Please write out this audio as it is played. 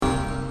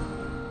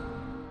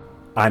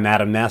I'm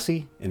Adam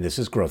Massey, and this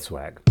is Growth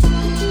Swag.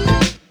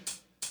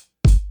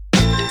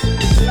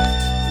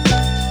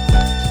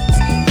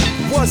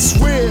 What's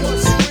real?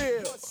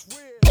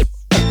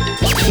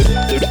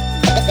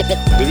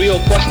 The real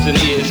question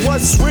is,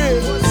 What's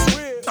real?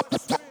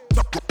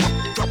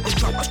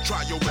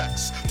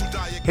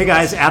 Hey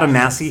guys, Adam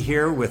Massey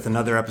here with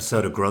another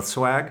episode of Growth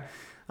Swag.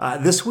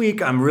 This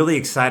week, I'm really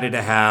excited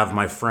to have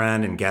my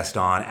friend and guest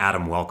on,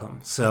 Adam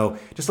Welcome. So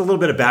just a little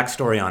bit of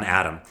backstory on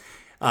Adam.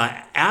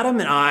 Adam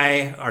and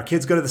I, our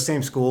kids go to the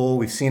same school.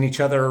 We've seen each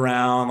other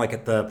around, like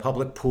at the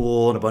public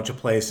pool and a bunch of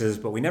places,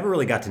 but we never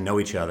really got to know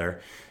each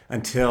other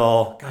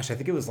until, I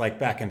think it was like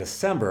back in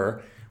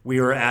December. We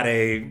were at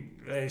a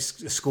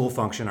school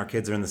function. Our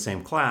kids are in the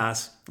same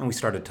class, and we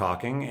started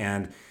talking.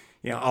 And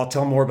I'll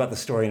tell more about the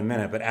story in a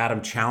minute, but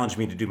Adam challenged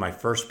me to do my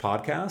first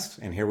podcast,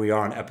 and here we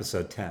are on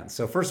episode 10.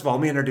 So first of all,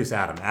 let me introduce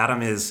Adam.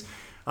 Adam is,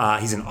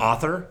 he's an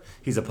author.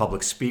 He's a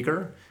public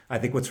speaker. I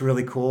think what's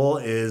really cool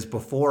is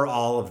before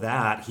all of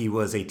that, he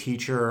was a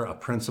teacher, a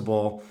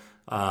principal,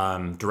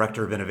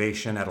 director of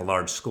innovation at a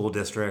large school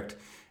district.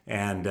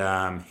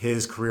 And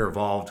his career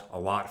evolved a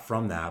lot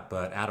from that.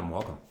 But Adam,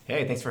 welcome.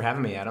 Hey, thanks for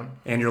having me, Adam.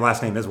 And your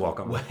last name is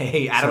Welcome.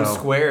 Hey, Adam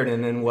squared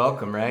and then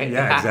welcome, right?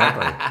 Yeah,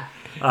 exactly.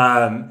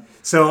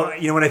 So,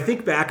 when I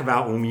think back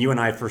about when you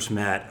and I first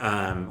met,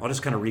 I'll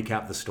just kind of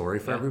recap the story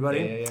for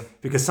everybody. Yeah.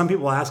 Because some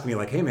people ask me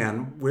like, hey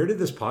man, where did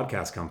this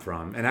podcast come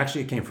from? And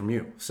actually it came from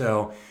you.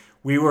 So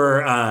we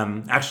were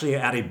actually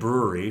at a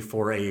brewery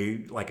for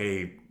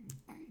a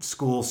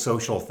school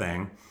social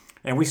thing.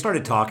 And we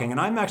started talking, and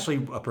I'm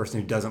actually a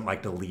person who doesn't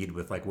like to lead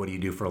with like, what do you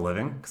do for a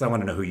living? Because I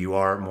want to know who you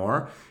are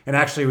more. And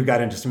actually we got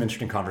into some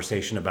interesting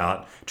conversation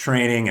about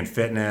training and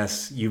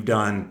fitness. You've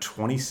done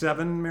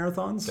 27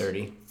 marathons?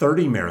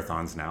 30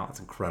 marathons now.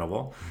 That's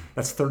incredible.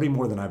 That's 30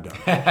 more than I've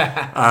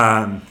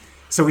done.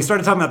 So we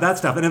started talking about that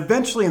stuff. And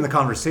eventually in the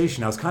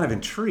conversation, I was kind of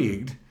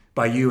intrigued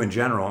by you in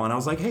general. And I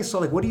was like, hey, so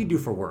like, what do you do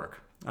for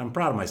work? I'm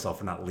proud of myself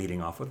for not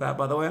leading off with that,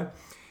 by the way.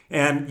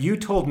 And you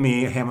told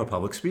me, hey, I'm a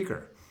public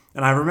speaker.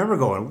 And I remember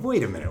going,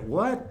 wait a minute,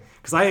 what?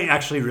 Because I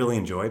actually really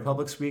enjoy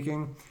public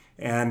speaking.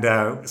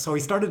 And so we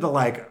started to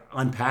like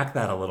unpack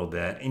that a little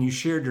bit. And you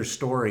shared your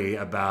story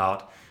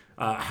about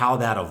how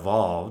that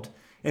evolved.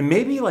 And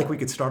maybe like we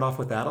could start off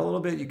with that a little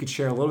bit. You could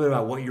share a little bit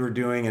about what you were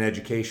doing in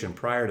education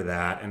prior to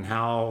that and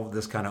how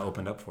this kind of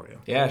opened up for you.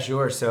 Yeah,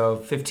 sure. So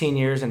 15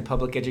 years in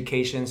public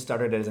education,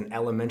 started as an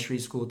elementary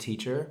school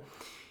teacher.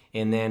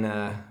 And then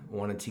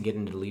wanted to get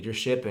into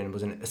leadership and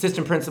was an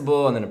assistant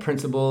principal and then a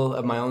principal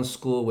of my own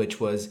school, which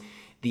was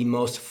the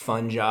most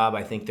fun job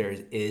I think there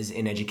is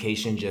in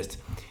education, just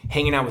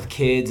hanging out with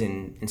kids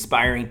and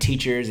inspiring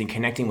teachers and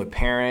connecting with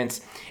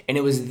parents. And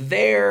it was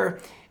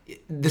there,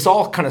 this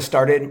all kind of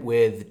started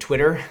with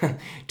Twitter.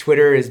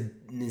 Twitter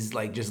is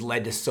like just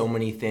led to so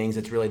many things.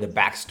 It's really the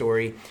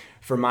backstory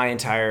for my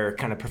entire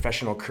kind of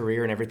professional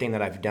career and everything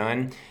that I've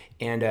done.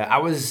 And I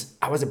was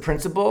a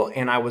principal,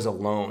 and I was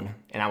alone,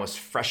 and I was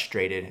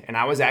frustrated, and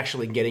I was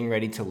actually getting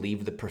ready to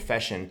leave the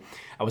profession.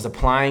 I was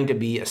applying to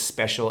be a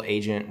special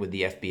agent with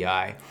the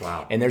FBI.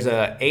 Wow. And there's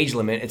an age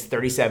limit. It's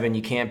 37.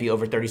 You can't be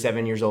over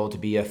 37 years old to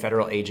be a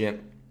federal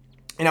agent.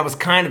 And I was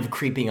kind of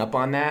creeping up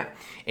on that.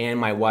 And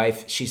my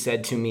wife, she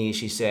said to me,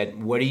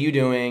 what are you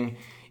doing?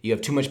 You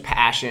have too much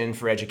passion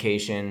for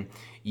education.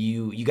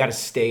 You got to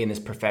stay in this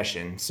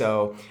profession.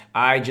 So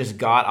I just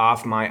got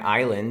off my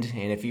island.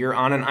 And if you're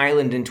on an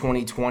island in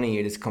 2020,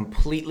 it is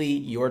completely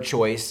your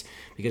choice,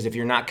 because if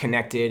you're not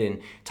connected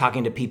and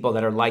talking to people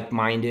that are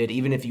like-minded,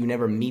 even if you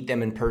never meet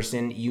them in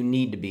person, you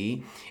need to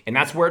be. And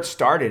that's where it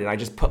started. And I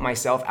just put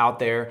myself out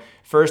there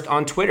first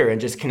on Twitter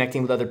and just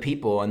connecting with other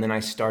people. And then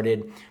I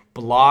started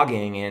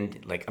blogging, and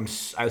like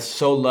I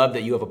so love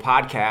that you have a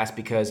podcast,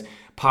 because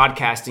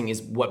podcasting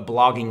is what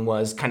blogging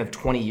was kind of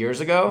 20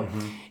 years ago.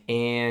 Mm-hmm.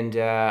 And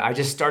I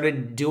just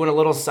started doing a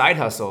little side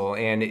hustle,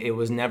 and it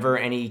was never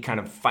any kind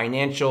of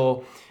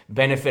financial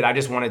benefit. I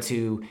just wanted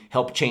to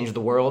help change the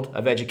world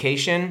of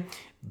education.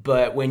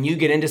 But when you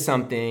get into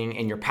something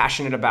and you're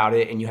passionate about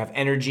it and you have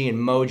energy and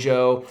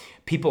mojo,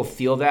 people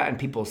feel that and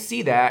people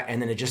see that. And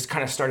then it just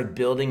kind of started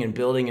building and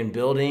building and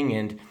building.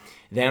 And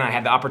then I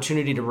had the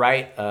opportunity to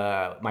write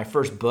my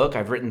first book.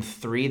 I've written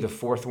 3. The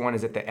 4th one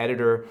is at the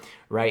editor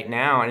right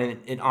now. And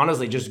it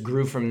honestly just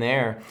grew from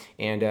there.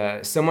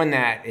 And someone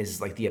that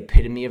is like the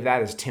epitome of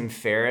that is Tim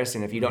Ferriss.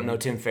 And if you don't know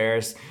Tim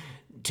Ferriss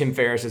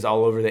is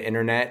all over the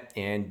internet.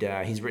 And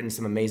he's written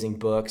some amazing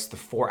books, The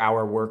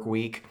 4-Hour Work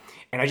Week.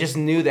 And I just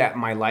knew that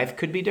my life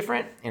could be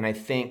different. And I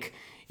think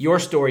your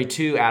story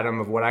too, Adam,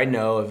 of what I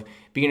know of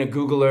being a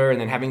Googler and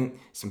then having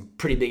some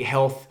pretty big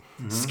health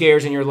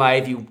scares in your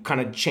life, you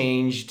kind of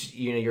changed,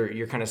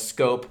 your kind of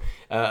scope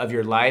of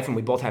your life. And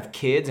we both have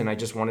kids, and I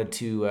just wanted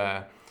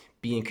to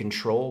be in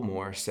control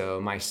more. So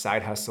my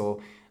side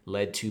hustle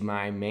led to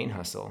my main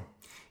hustle.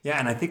 Yeah,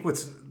 and I think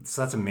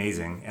that's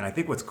amazing. And I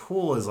think what's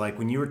cool is like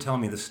when you were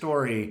telling me the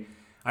story,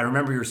 I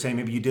remember you were saying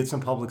maybe you did some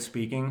public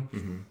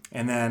speaking,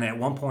 and then at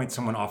one point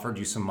someone offered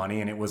you some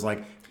money, and it was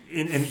like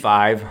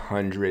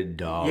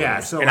 $500. Yeah,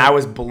 so and I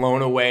was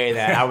blown away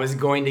that I was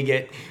going to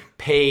get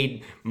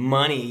paid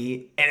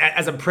money. And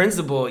as a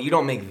principal, you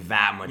don't make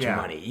that much Yeah.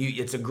 money.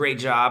 It's a great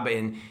job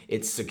and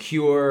it's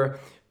secure,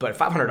 but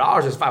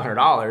 $500 is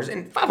 $500,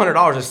 and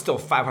 $500 is still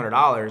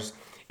 $500.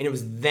 And it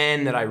was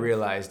then that I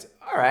realized,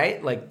 all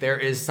right, like there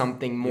is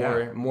something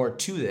more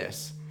to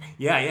this.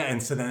 Yeah,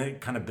 and so then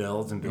it kind of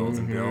builds and builds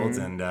and builds,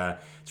 and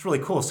it's really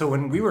cool. So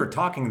when we were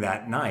talking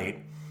that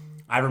night,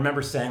 I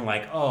remember saying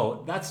like,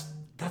 oh, that's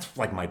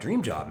like my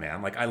dream job,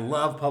 man. Like I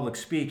love public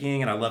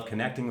speaking and I love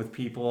connecting with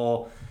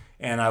people.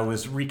 And I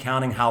was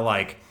recounting how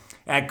like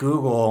at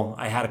Google,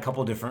 I had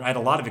a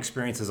lot of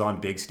experiences on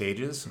big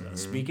stages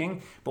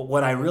speaking, but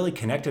what I really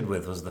connected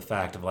with was the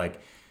fact of like,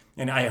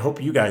 and I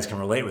hope you guys can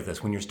relate with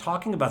this, when you're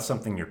talking about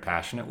something you're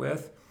passionate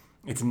with,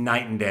 it's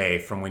night and day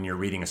from when you're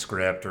reading a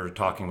script or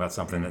talking about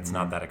something that's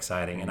not that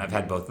exciting. And I've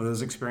had both of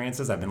those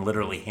experiences. I've been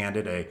literally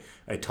handed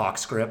a talk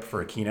script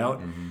for a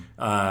keynote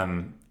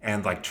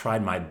and like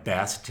tried my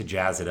best to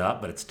jazz it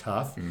up, but it's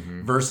tough.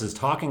 Versus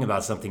talking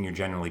about something you're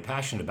genuinely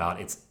passionate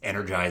about, it's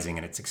energizing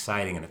and it's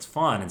exciting and it's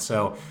fun. And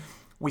so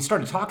we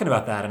started talking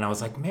about that, and I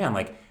was like, man,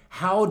 like,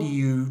 how do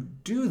you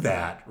do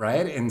that,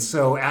 right? And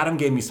so Adam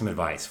gave me some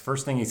advice.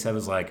 First thing he said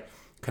was like,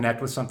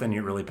 connect with something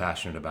you're really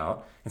passionate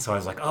about. And so I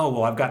was like, oh,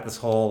 well, I've got this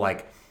whole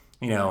like,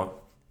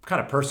 kind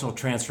of personal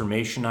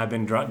transformation I've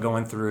been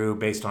going through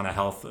based on a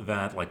health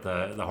event, like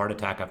the heart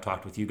attack I've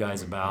talked with you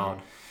guys about.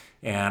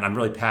 And I'm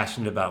really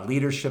passionate about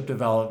leadership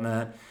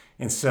development.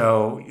 And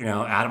so,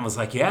 Adam was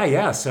like,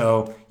 yeah.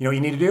 So, what you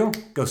need to do?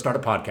 Go start a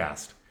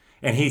podcast.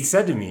 And you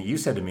said to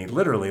me,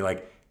 literally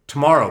like,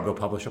 tomorrow, go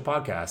publish a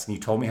podcast. And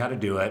you told me how to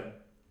do it.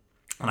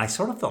 And I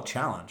sort of felt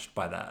challenged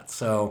by that.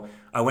 So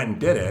I went and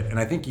did it. And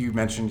I think you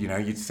mentioned,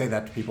 you say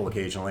that to people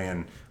occasionally,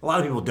 and a lot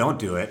of people don't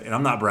do it. And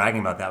I'm not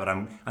bragging about that, but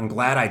I'm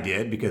glad I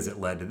did because it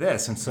led to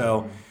this. And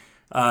so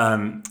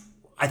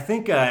I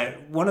think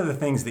one of the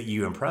things that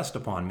you impressed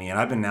upon me, and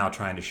I've been now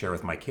trying to share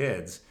with my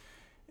kids,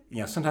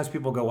 sometimes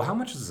people go, well, how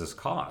much does this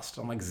cost?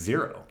 I'm like,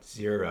 zero.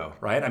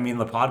 Right? I mean,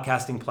 the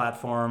podcasting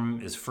platform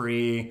is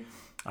free.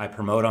 I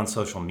promote on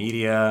social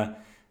media.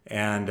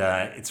 And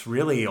it's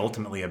really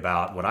ultimately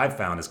about what I've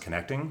found is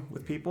connecting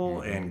with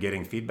people and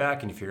getting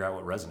feedback, and you figure out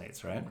what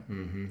resonates, right?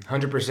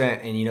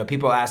 100%. And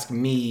people ask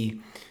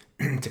me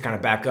to kind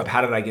of back up,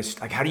 how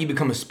do you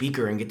become a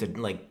speaker and get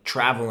to like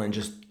travel and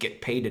just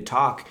get paid to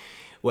talk?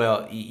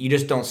 Well, you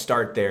just don't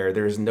start there.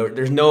 There's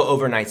no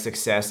overnight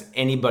success.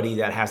 Anybody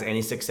that has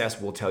any success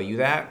will tell you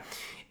that.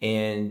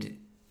 And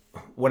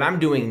what I'm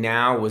doing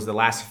now was the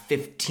last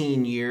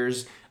 15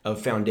 years of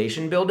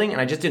foundation building,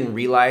 and I just didn't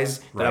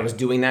realize that I was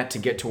doing that to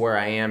get to where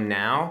I am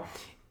now.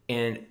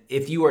 And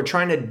if you are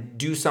trying to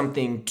do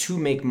something to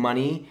make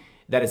money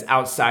that is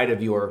outside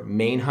of your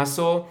main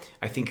hustle,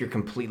 I think you're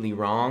completely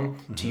wrong.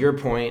 To your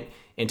point,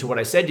 and to what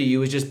I said to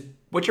you, is just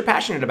what you're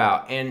passionate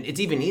about. And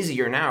it's even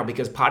easier now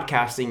because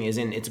podcasting is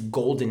in its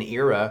golden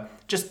era.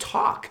 Just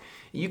talk.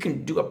 You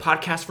can do a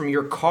podcast from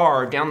your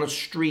car down the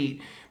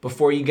street.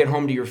 Before you get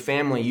home to your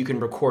family, you can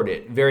record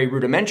it. Very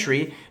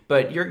rudimentary,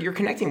 but you're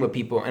connecting with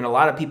people. And a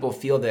lot of people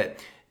feel that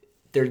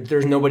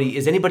there's nobody.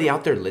 Is anybody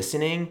out there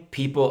listening?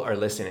 People are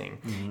listening,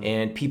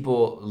 and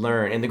people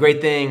learn. And the great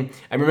thing,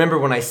 I remember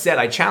when I said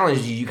I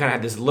challenged you, you kind of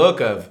had this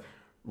look of,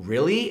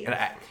 really? And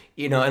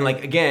and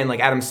like, again, like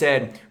Adam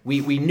said,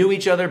 we knew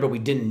each other, but we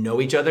didn't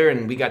know each other,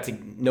 and we got to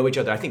know each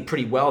other, I think,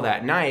 pretty well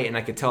that night. And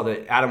I could tell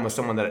that Adam was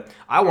someone that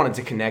I wanted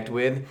to connect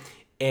with.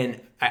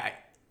 And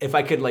if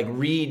I could like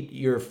read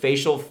your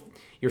facial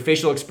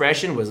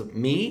expression was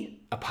me,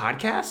 a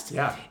podcast.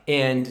 Yeah.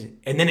 And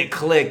then it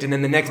clicked. And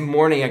then the next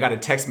morning I got a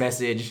text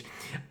message.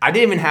 I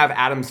didn't even have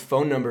Adam's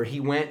phone number.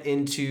 He went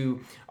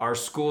into our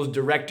school's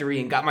directory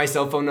and got my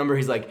cell phone number.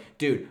 He's like,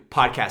 dude,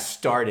 podcast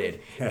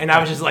started. And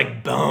I was just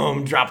like,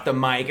 boom, dropped the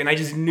mic. And I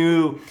just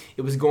knew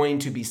it was going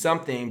to be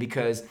something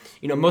because,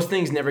 most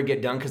things never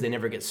get done because they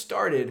never get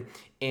started.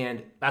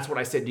 And that's what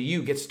I said to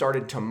you, get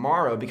started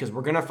tomorrow because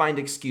we're going to find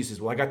excuses.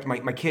 Well, I got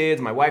my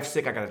kids, my wife's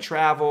sick, I got to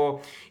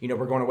travel,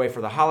 we're going away for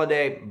the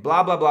holiday,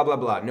 blah, blah, blah, blah,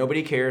 blah.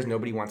 Nobody cares.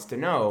 Nobody wants to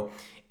know.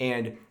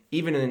 And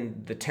even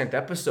in the 10th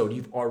episode,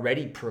 you've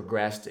already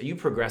progressed. You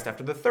progressed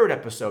after the 3rd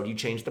episode. You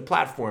changed the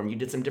platform. You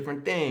did some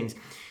different things.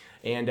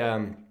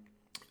 And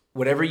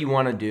whatever you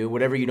want to do,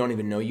 whatever you don't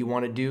even know you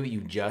want to do,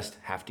 you just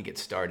have to get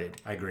started.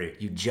 I agree.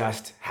 You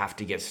just have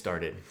to get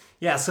started.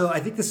 Yeah, so I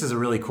think this is a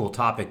really cool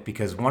topic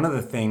because one of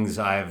the things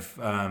I've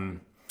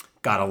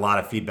got a lot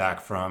of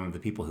feedback from the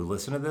people who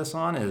listen to this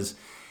on is,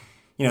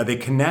 they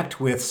connect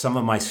with some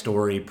of my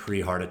story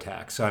pre-heart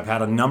attack. So I've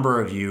had a number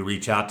of you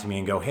reach out to me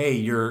and go, hey,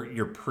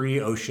 your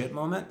pre-oh shit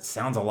moment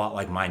sounds a lot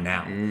like mine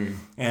now.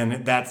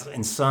 And that's,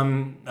 in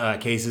some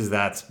cases,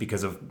 that's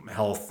because of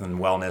health and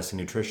wellness and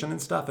nutrition and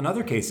stuff. In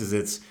other cases,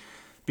 it's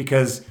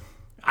because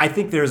I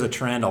think there's a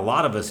trend a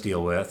lot of us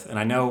deal with, and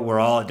I know we're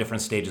all at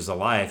different stages of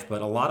life,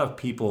 but a lot of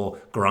people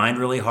grind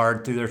really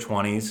hard through their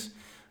 20s.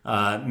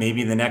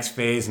 Maybe the next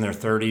phase in their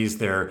 30s,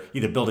 they're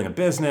either building a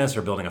business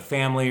or building a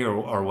family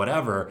or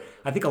whatever.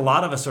 I think a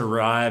lot of us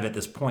arrive at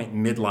this point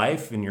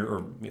midlife,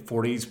 or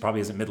 40s probably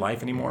isn't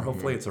midlife anymore.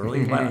 Hopefully it's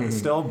early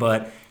still,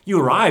 but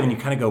you arrive and you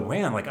kind of go,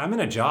 man, like I'm in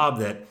a job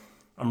that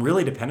I'm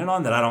really dependent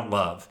on that I don't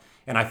love.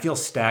 And I feel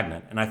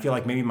stagnant. And I feel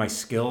like maybe my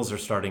skills are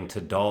starting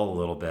to dull a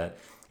little bit.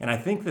 And I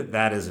think that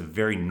that is a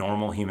very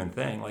normal human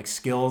thing. Like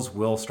skills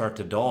will start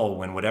to dull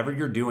when whatever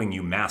you're doing,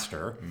 you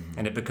master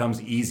and it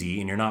becomes easy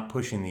and you're not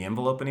pushing the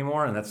envelope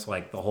anymore. And that's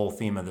like the whole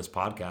theme of this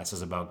podcast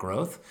is about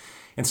growth.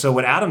 And so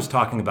what Adam's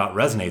talking about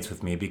resonates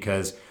with me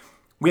because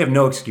we have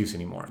no excuse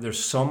anymore.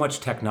 There's so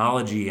much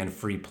technology and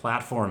free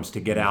platforms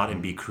to get out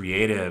and be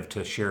creative,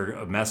 to share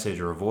a message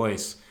or a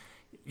voice.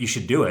 You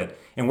should do it.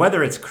 And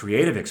whether it's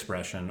creative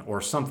expression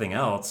or something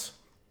else,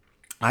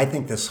 I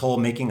think this whole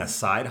making a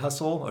side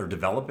hustle or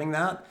developing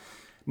that,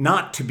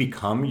 not to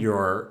become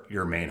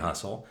your main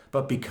hustle,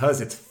 but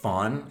because it's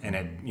fun and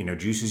it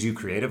juices you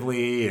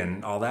creatively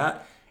and all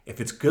that.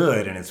 If it's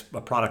good and it's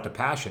a product of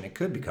passion, it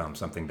could become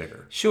something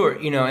bigger. Sure,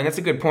 and that's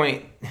a good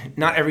point.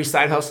 Not every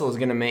side hustle is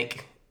going to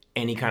make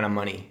any kind of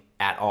money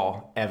at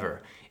all,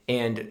 ever.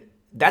 And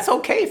that's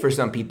okay for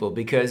some people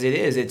because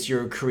it's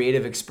your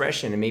creative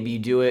expression, and maybe you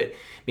do it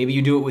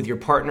with your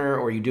partner,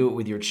 or you do it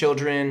with your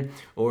children,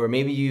 or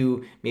maybe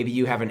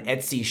you have an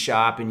Etsy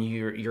shop and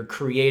you're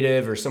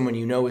creative, or someone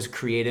is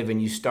creative,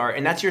 and you start,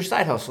 and that's your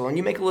side hustle, and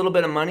you make a little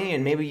bit of money,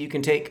 and maybe you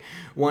can take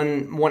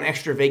one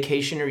extra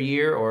vacation a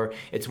year, or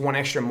it's one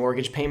extra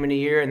mortgage payment a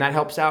year, and that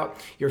helps out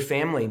your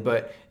family.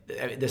 But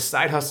the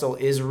side hustle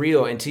is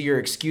real. And to your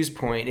excuse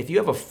point, if you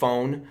have a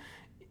phone,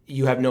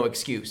 you have no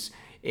excuse.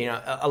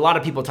 A lot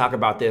of people talk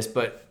about this,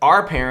 but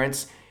our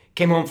parents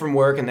came home from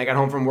work and they got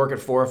home from work at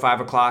 4 or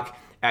 5 o'clock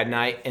at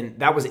night, and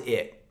that was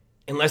it.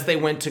 Unless they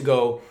went to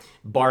go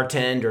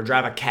bartend or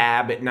drive a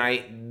cab at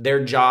night,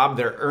 their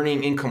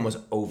earning income was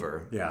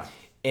over. Yeah.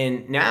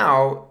 And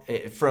now,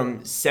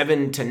 from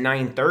 7 to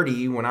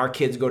 9:30, when our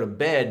kids go to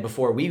bed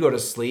before we go to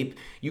sleep,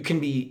 you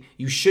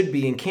should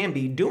be and can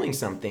be doing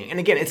something. And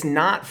again, it's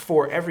not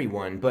for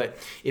everyone, but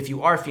if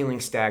you are feeling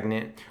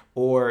stagnant,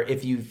 or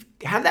if you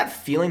have that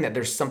feeling that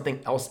there's something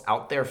else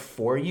out there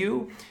for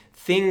you,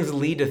 things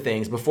lead to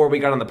things. Before we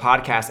got on the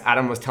podcast,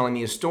 Adam was telling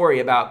me a story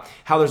about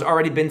how there's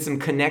already been some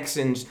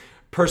connections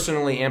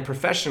personally and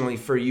professionally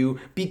for you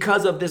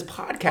because of this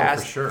podcast. Oh,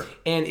 for sure.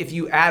 And if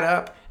you add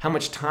up how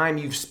much time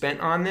you've spent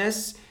on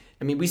this,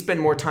 I mean, we spend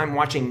more time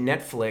watching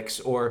Netflix,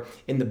 or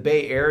in the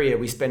Bay Area,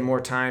 we spend more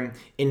time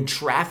in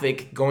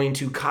traffic going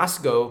to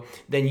Costco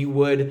than you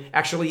would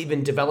actually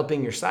even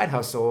developing your side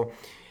hustle.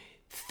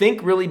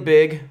 Think really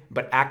big,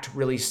 but act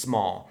really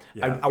small.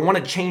 Yeah. I want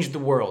to change the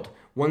world.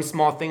 One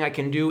small thing I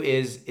can do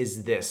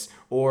is this,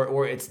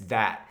 or it's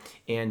that.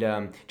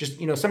 And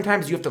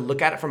sometimes you have to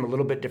look at it from a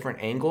little bit different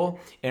angle.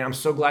 And I'm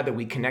so glad that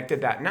we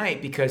connected that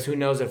night, because who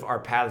knows if our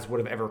paths would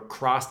have ever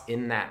crossed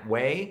in that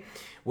way,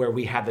 where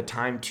we had the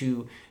time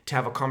to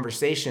have a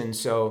conversation.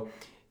 So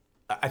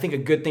I think a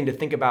good thing to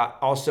think about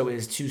also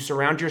is to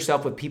surround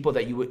yourself with people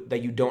that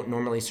you don't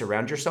normally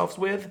surround yourselves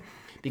with,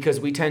 because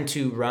we tend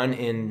to run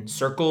in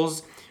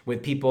circles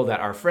with people that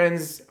our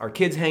friends, our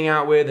kids hang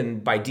out with,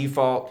 and by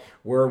default,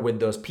 we're with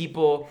those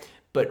people.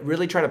 But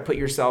really try to put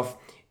yourself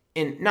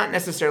in not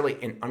necessarily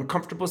an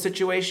uncomfortable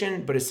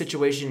situation, but a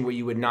situation where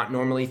you would not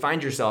normally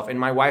find yourself. And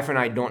my wife and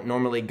I don't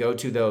normally go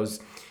to those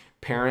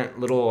parent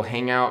little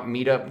hangout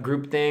meetup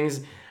group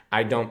things.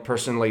 I don't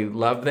personally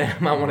love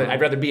them.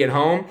 I'd rather be at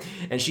home,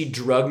 and she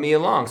drugged me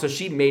along. So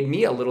she made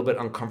me a little bit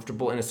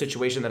uncomfortable in a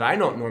situation that I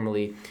don't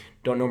normally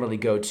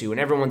go to.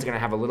 And everyone's going to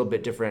have a little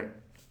bit different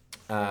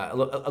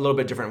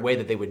way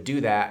that they would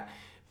do that.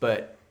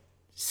 But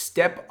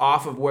step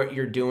off of what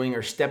you're doing,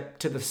 or step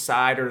to the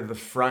side or the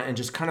front, and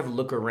just kind of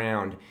look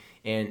around.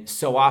 And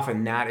so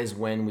often that is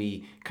when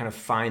we kind of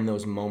find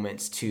those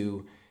moments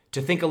to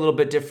think a little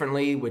bit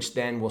differently, which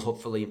then will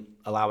hopefully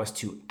allow us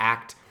to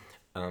act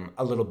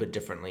a little bit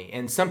differently.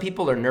 And some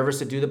people are nervous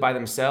to do that by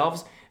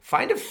themselves.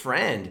 Find a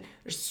friend.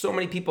 There's so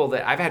many people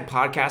that I've had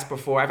podcasts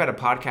before. I've had a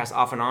podcast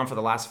off and on for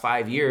the last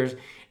 5 years,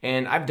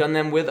 and I've done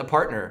them with a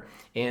partner.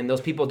 And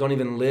those people don't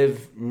even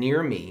live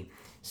near me.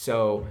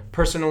 So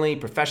personally,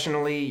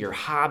 professionally, your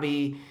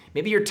hobby,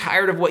 maybe you're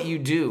tired of what you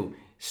do.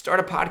 Start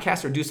a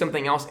podcast or do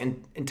something else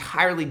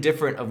entirely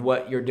different of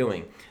what you're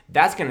doing.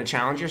 That's going to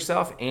challenge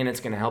yourself, and it's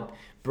going to help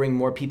bring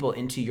more people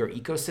into your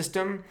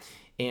ecosystem.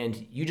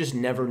 And you just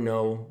never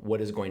know what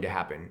is going to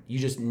happen. You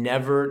just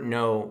never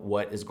know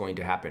what is going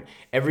to happen.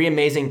 Every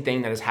amazing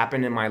thing that has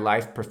happened in my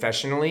life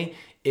professionally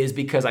is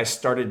because I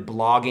started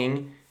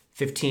blogging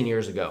 15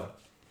 years ago.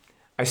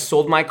 I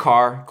sold my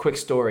car. Quick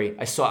story.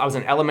 I was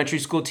an elementary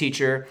school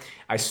teacher.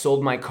 I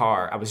sold my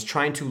car. I was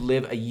trying to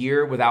live a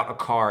year without a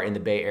car in the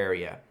Bay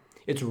Area.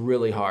 It's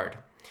really hard.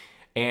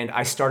 And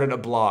I started a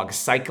blog,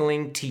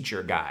 Cycling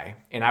Teacher Guy.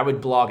 And I would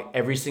blog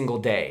every single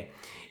day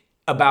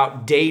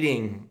about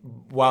dating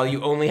while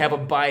you only have a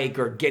bike,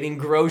 or getting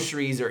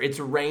groceries, or it's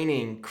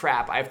raining.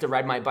 Crap, I have to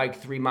ride my bike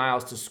 3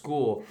 miles to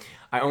school.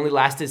 I only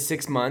lasted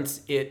 6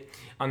 months.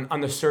 On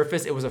the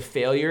surface, it was a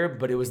failure,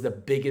 but it was the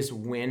biggest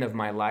win of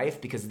my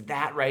life, because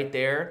that right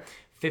there,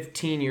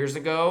 15 years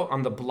ago,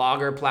 on the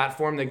Blogger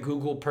platform that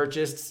Google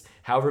purchased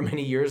however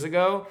many years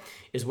ago,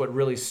 is what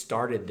really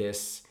started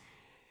this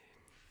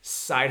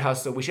side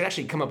hustle. We should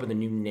actually come up with a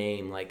new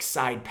name, like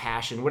side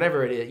passion,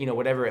 whatever it is,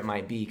 whatever it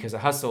might be. Because a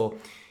hustle,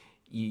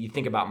 you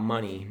think about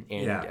money,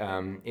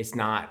 and it's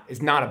not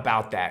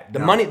about that. The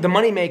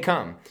money may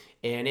come,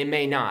 and it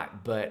may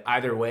not. But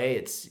either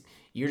way,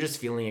 you're just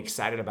feeling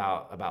excited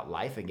about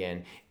life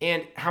again.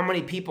 And how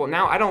many people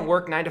now? I don't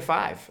work 9 to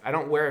 5. I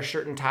don't wear a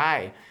shirt and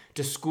tie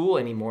to school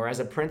anymore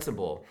as a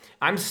principal.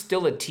 I'm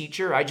still a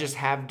teacher. I just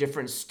have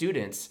different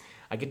students.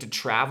 I get to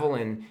travel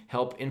and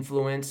help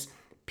influence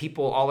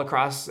people all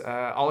across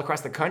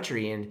the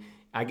country, and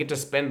I get to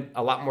spend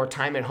a lot more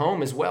time at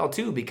home as well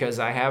too, because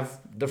I have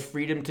the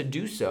freedom to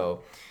do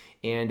so.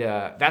 And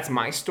that's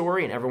my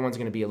story, and everyone's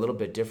going to be a little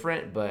bit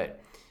different. But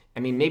I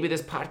mean, maybe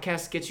this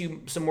podcast gets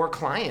you some more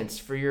clients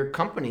for your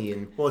company.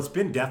 And well, it's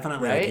been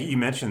definitely right? Like, you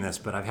mentioned this,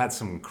 but I've had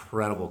some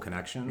incredible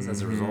connections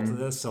as a result of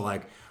this. So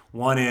like,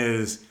 one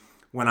is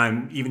when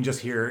I'm even just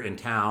here in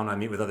town, I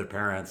meet with other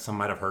parents. Some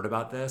might have heard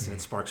about this, and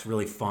it sparks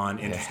really fun,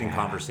 interesting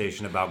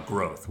conversation about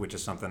growth, which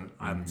is something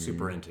I'm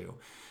super into.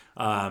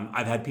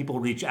 I've had people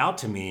reach out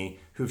to me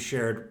who've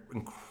shared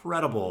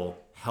incredible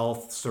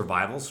health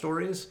survival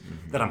stories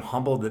that I'm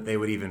humbled that they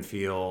would even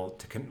feel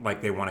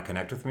like they want to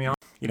connect with me on.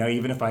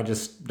 Even if I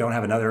just don't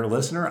have another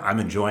listener, I'm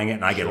enjoying it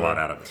and I get a lot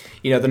out of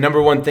it. The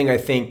number one thing I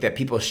think that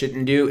people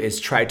shouldn't do is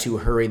try to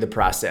hurry the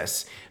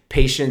process.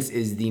 Patience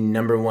is the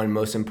number one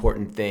most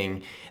important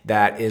thing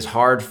that is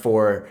hard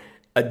for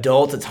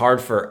adults. It's hard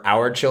for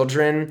our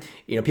children.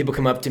 People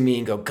come up to me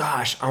and go,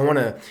 gosh, I want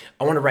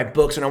to write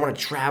books and I want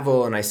to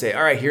travel. And I say,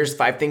 all right, here's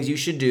 5 things you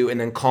should do. And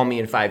then call me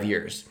in 5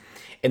 years.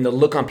 And the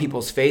look on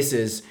people's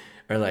faces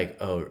are like,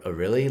 oh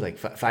really? Like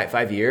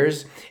 5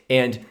 years?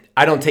 And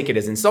I don't take it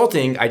as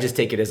insulting. I just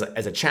take it as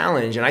a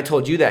challenge. And I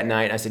told you that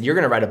night, I said, you're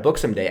going to write a book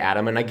someday,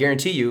 Adam. And I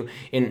guarantee you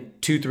in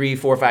 2, 3,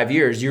 4, 5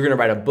 years, you're going to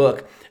write a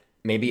book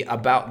maybe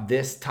about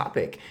this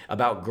topic,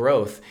 about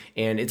growth,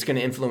 and it's going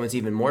to influence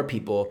even more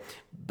people.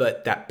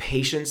 But that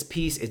patience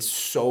piece, it's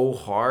so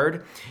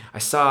hard. I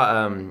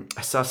saw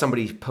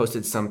somebody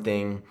posted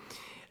something.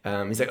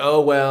 He's like,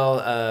 oh, well,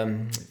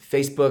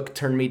 Facebook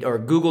turned me, or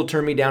Google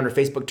turned me down, or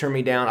Facebook turned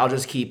me down. I'll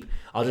just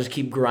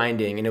keep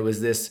grinding. And it was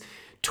this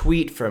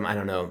tweet from, I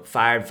don't know,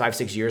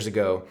 5-6 years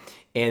ago.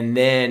 And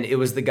then it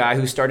was the guy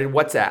who started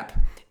WhatsApp.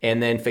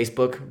 And then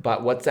Facebook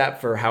bought WhatsApp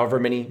for however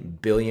many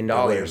 $1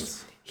 billion.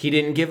 He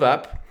didn't give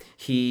up.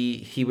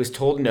 He was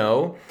told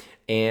no,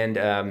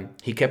 and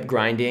he kept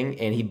grinding,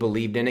 and he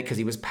believed in it because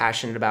he was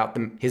passionate about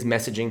his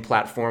messaging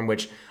platform,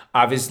 which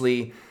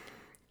obviously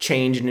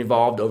changed and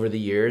evolved over the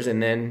years.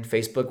 And then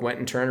Facebook went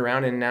and turned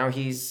around, and now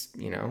he's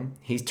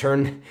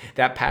turned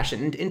that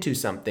passion into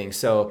something.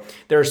 So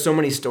there are so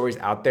many stories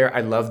out there. I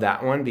love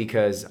that one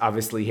because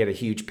obviously he had a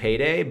huge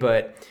payday,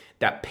 but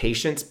that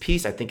patience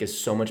piece I think is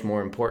so much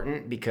more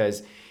important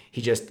because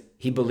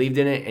he believed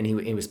in it and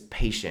he was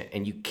patient,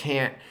 and you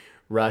can't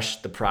rush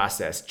the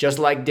process. Just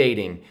like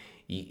dating,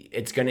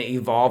 it's going to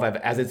evolve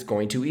as it's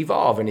going to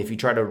evolve. And if you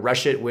try to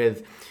rush it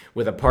with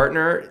a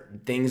partner,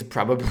 things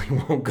probably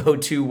won't go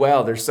too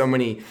well. There's so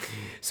many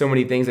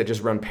things that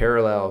just run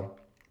parallel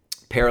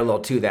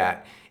to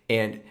that.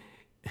 And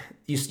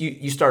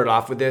you started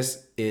off with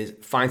this is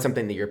find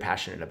something that you're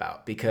passionate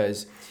about,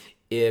 because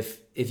if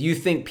you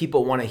think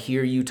people want to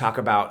hear you talk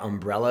about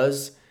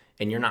umbrellas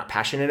and you're not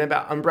passionate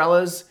about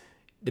umbrellas,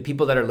 the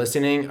people that are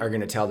listening are going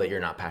to tell that you're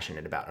not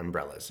passionate about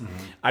umbrellas.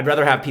 Mm-hmm. I'd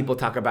rather have people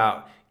talk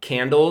about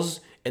candles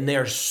and they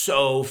are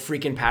so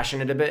freaking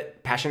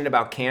passionate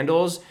about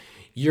candles.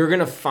 You're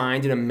going to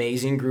find an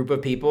amazing group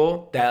of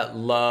people that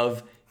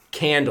love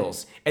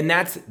candles. And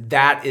that's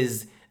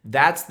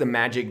the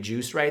magic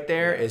juice right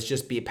there, is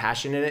just be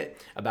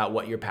passionate about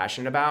what you're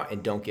passionate about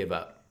and don't give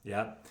up.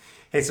 Yeah.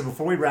 Hey, so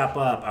before we wrap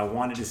up, I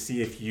wanted to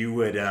see if you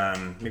would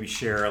maybe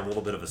share a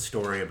little bit of a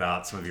story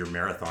about some of your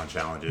marathon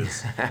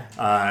challenges. If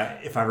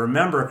I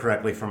remember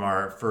correctly from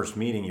our first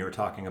meeting, you were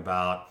talking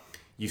about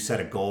you set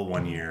a goal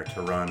one year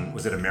to run,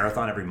 was it a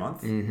marathon every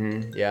month?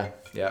 Mm-hmm. Yeah.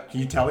 Can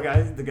you tell the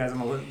guys and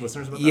the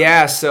listeners about that?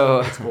 Yeah,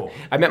 so that's cool.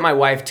 I met my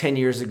wife 10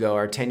 years ago.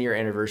 Our 10-year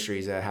anniversary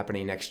is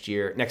happening next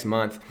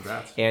month.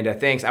 Congrats. And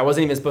thanks. I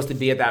wasn't even supposed to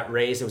be at that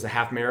race. It was a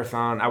half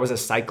marathon. I was a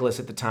cyclist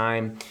at the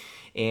time.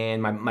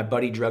 And my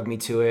buddy drugged me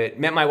to it.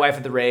 Met my wife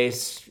at the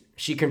race.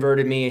 She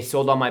converted me,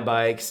 sold all my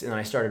bikes, and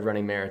I started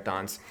running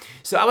marathons.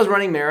 So I was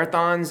running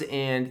marathons,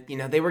 and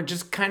they were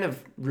just kind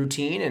of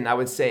routine, and I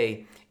would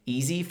say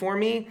easy for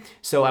me.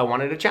 So I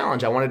wanted a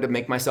challenge. I wanted to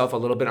make myself a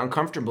little bit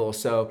uncomfortable.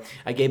 So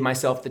I gave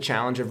myself the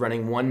challenge of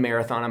running 1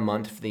 marathon a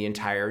month for the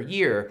entire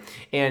year.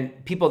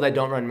 And people that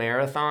don't run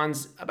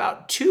marathons,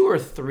 about 2 or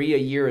 3 a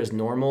year is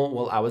normal.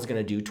 Well, I was going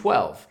to do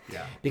 12.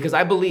 Yeah. Because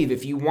I believe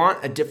if you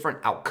want a different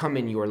outcome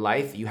in your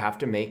life, you have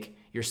to make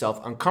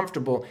yourself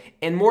uncomfortable.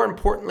 And more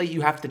importantly,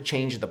 you have to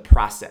change the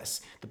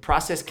process. The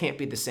process can't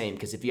be the same,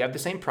 because if you have the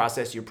same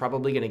process, you're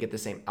probably going to get the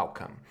same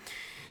outcome.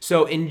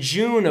 So in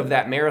June of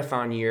that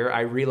marathon year,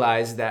 I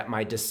realized that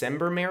my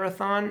December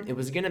marathon, it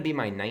was going to be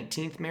my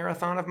 19th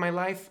marathon of my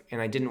life,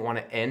 and I didn't want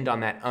to end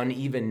on that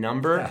uneven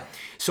number. Yeah.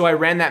 So I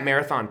ran that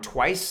marathon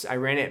twice. I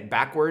ran it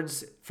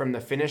backwards from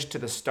the finish to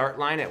the start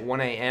line at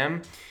 1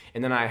 a.m.,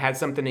 And then I had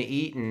something to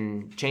eat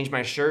and changed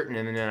my shirt, and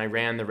then I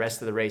ran the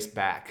rest of the race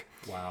back.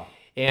 Wow.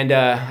 And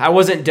I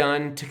wasn't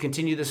done. To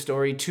continue the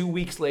story, 2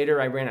 weeks later,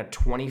 I ran a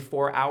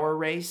 24-hour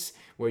race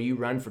where you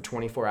run for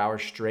 24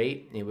 hours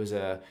straight. It was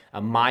a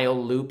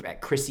mile loop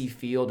at Crissy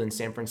Field in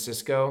San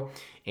Francisco,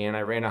 and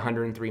I ran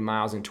 103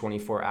 miles in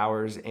 24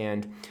 hours.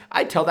 And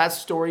I tell that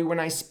story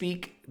when I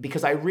speak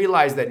because I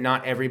realize that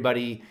not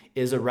everybody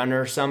is a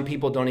runner. Some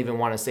people don't even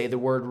want to say the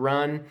word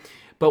run.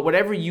 But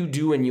whatever you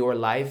do in your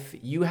life,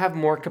 you have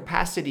more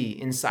capacity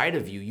inside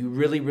of you. You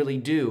really, really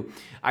do.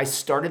 I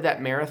started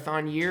that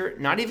marathon year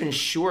not even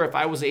sure if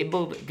I was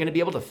going to be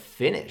able to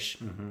finish.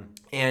 Mm-hmm.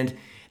 And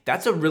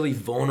that's a really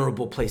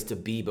vulnerable place to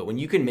be. But when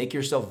you can make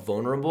yourself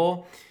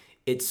vulnerable,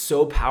 it's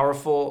so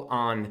powerful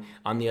on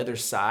the other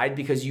side,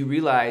 because you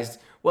realized,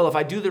 well, if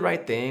I do the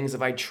right things,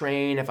 if I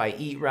train, if I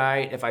eat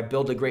right, if I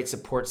build a great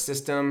support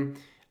system,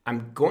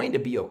 I'm going to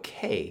be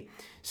okay.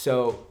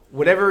 So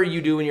whatever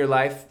you do in your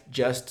life,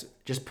 just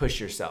push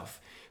yourself.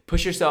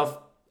 Push yourself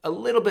a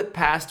little bit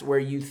past where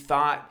you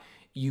thought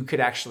you could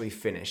actually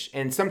finish.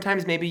 And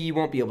sometimes maybe you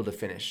won't be able to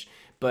finish,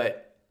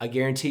 but I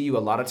guarantee you a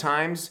lot of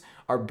times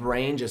our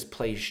brain just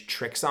plays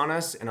tricks on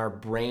us, and our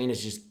brain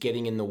is just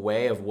getting in the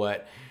way of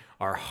what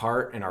our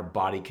heart and our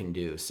body can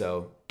do.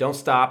 So don't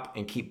stop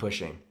and keep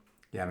pushing.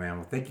 Yeah, man.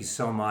 Well, thank you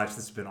so much. This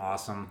has been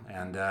awesome.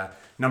 And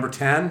number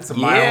 10, it's a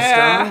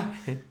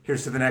milestone.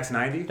 Here's to the next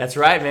 90. That's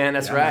right, man.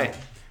 That's right.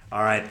 Man.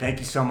 All right. Thank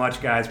you so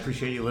much, guys.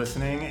 Appreciate you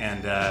listening,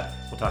 and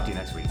we'll talk to you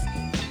next week.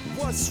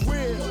 What's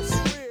real?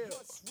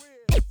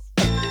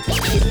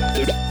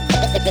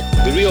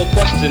 The real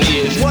question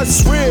is,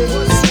 What's real?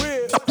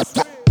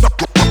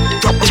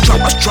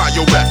 Try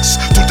your X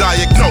to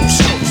diagnose.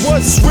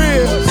 What's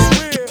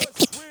real?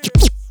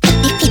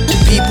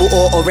 People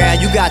all around,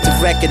 you got to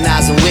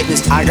recognize and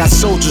witness. I got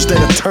soldiers that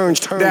have turned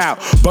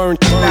out, burned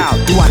out.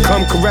 Do I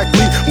come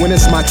correctly when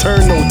it's my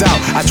turn? No doubt.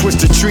 I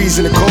twist the trees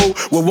in the cold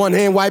with one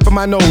hand wiping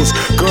my nose.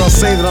 Girls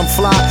say that I'm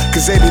fly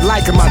cause they be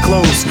liking my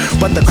clothes,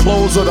 but the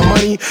clothes or the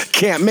money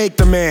can't make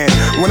the man.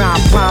 When I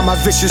apply my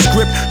vicious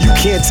grip, you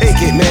can't take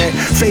it, man.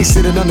 Face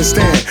it and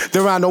understand,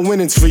 there are no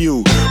winnings for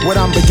you. What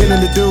I'm beginning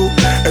to do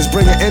is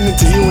bring an ending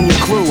to you and your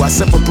crew. I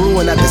sip a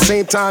brew and at the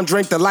same time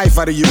drink the life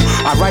out of you.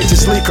 I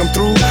righteously come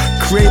through,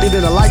 created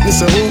in a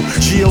likeness of who?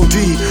 G.O.D.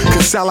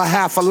 Could sell a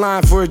half a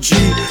line for a G.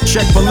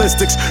 Check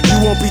ballistics, you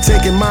won't be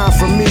taking mine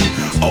from me.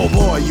 Oh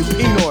boy, you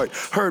Pinoid,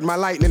 heard my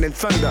lightning and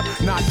thunder.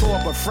 Not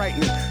Thor but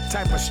frightening,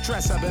 type of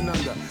stress I've been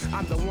under.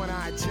 I'm the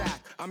one-eyed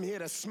Jack, I'm here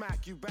to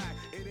smack you back.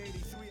 In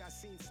 83 I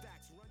seen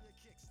stacks run.